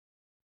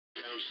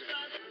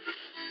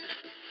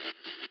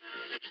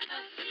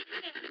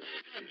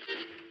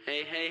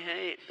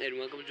Hey, and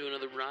welcome to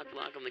another rock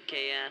block on the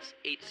KS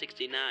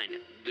 869,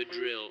 The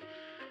Drill.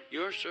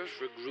 Your source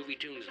for groovy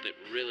tunes that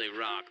really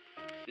rock.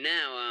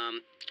 Now,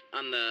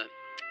 on the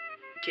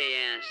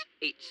KS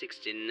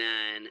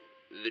 869,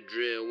 The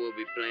Drill, we'll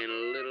be playing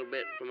a little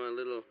bit from a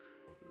little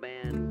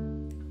band.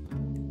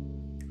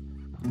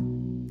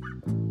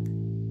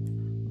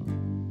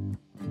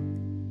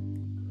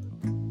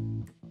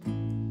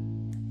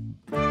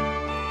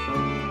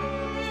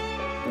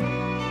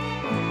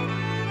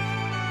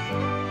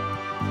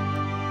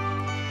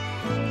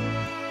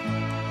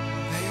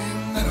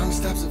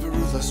 Steps of a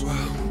ruthless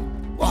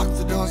world, walk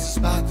the doors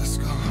despite the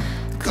scorn.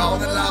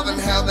 Called in love and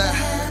held their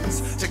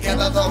hands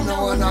together, though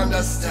no one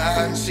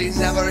understands. She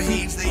never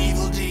heeds the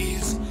evil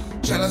deeds,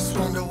 jealous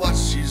wonder what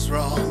she's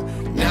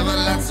wrong. Never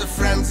lets her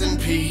friends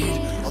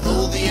impede,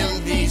 although the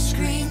envy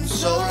screams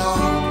so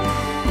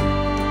long.